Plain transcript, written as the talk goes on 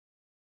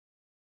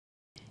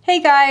Hey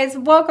guys,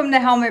 welcome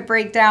to Helmet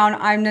Breakdown.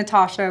 I'm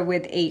Natasha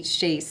with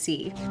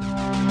HJC.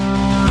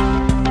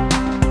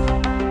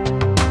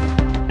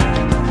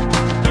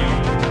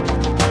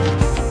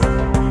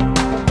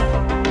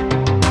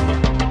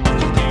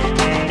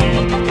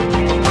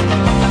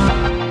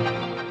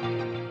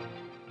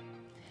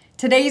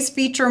 Today's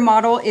feature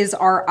model is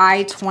our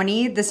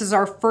I20. This is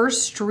our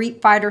first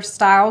Street Fighter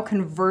style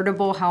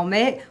convertible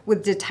helmet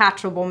with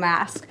detachable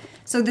mask.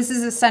 So this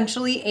is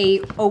essentially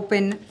a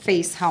open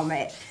face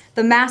helmet.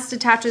 The mask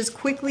detaches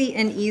quickly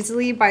and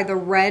easily by the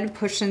red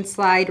push and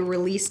slide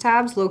release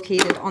tabs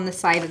located on the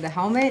side of the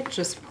helmet.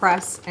 Just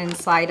press and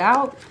slide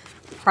out,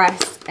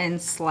 press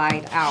and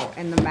slide out,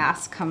 and the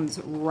mask comes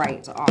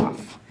right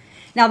off.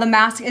 Now the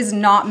mask is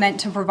not meant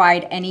to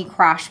provide any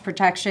crash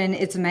protection.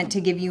 It's meant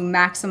to give you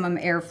maximum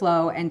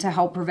airflow and to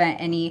help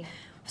prevent any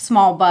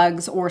small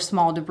bugs or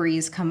small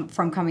debris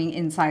from coming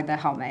inside the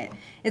helmet.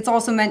 It's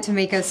also meant to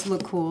make us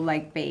look cool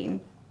like Bane.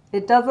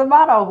 It doesn't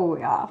matter who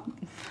we are.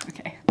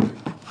 Okay.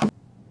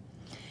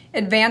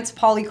 Advanced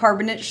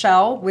Polycarbonate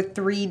Shell with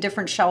 3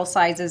 different shell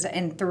sizes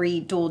and 3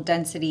 dual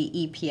density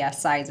EPS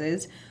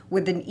sizes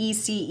with an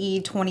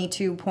ECE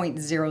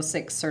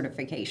 22.06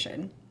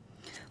 certification.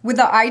 With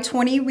the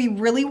I20, we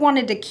really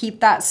wanted to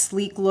keep that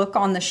sleek look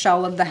on the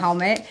shell of the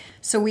helmet,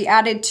 so we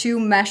added 2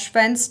 mesh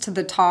vents to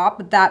the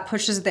top that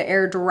pushes the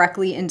air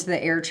directly into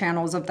the air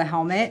channels of the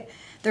helmet.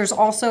 There's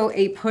also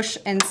a push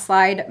and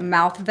slide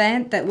mouth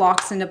vent that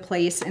locks into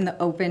place in the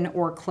open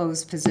or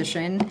closed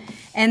position.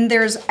 And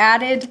there's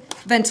added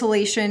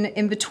ventilation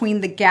in between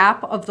the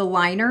gap of the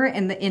liner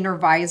and the inner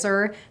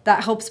visor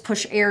that helps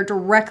push air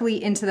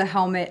directly into the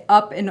helmet,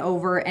 up and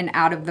over and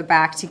out of the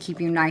back to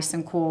keep you nice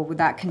and cool with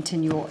that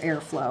continual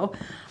airflow.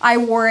 I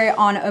wore it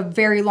on a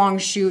very long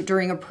shoot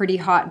during a pretty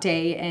hot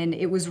day, and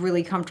it was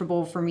really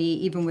comfortable for me.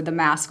 Even with the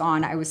mask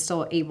on, I was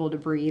still able to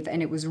breathe,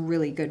 and it was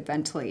really good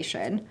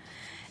ventilation.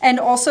 And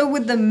also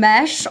with the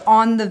mesh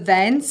on the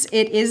vents,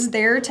 it is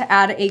there to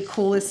add a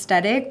cool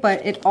aesthetic,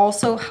 but it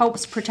also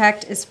helps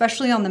protect,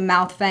 especially on the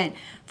mouth vent,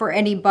 for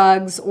any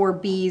bugs or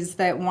bees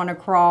that want to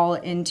crawl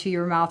into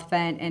your mouth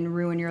vent and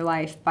ruin your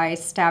life by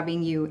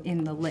stabbing you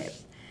in the lip.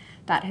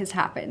 That has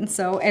happened.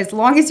 So as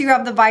long as you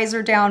have the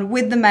visor down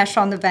with the mesh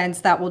on the vents,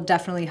 that will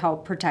definitely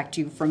help protect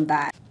you from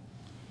that.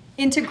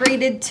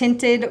 Integrated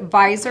tinted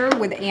visor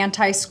with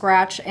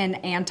anti-scratch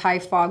and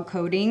anti-fog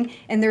coating,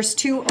 and there's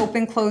 2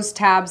 open close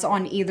tabs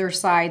on either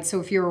side, so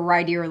if you're a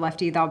righty or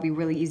lefty, that'll be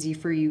really easy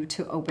for you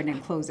to open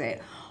and close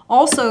it.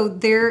 Also,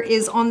 there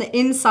is on the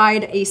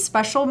inside a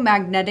special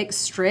magnetic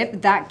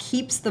strip that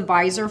keeps the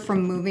visor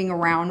from moving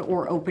around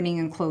or opening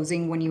and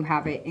closing when you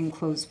have it in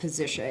closed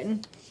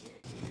position.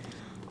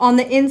 On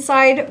the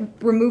inside,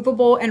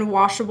 removable and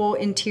washable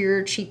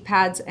interior cheek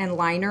pads and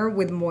liner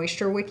with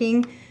moisture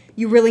wicking.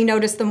 You really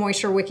notice the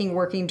moisture wicking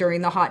working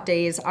during the hot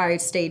days. I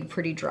stayed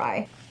pretty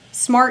dry.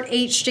 SMART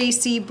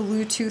HJC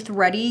Bluetooth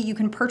ready. You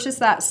can purchase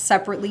that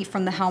separately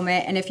from the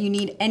helmet, and if you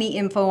need any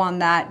info on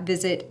that,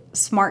 visit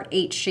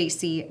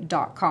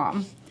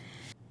smarthjc.com.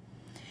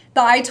 The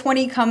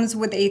I20 comes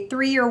with a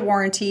 3-year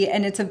warranty,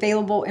 and it's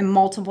available in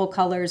multiple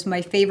colors, my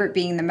favorite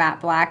being the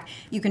matte black.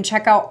 You can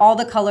check out all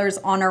the colors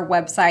on our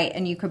website,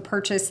 and you could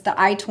purchase the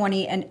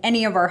I20 and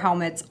any of our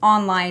helmets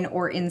online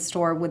or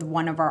in-store with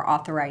one of our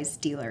authorized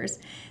dealers.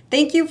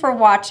 Thank you for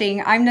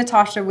watching. I'm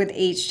Natasha with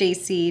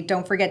HJC.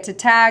 Don't forget to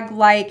tag,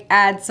 like,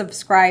 add,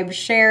 subscribe,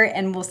 share,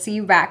 and we'll see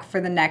you back for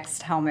the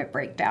next helmet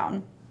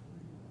breakdown.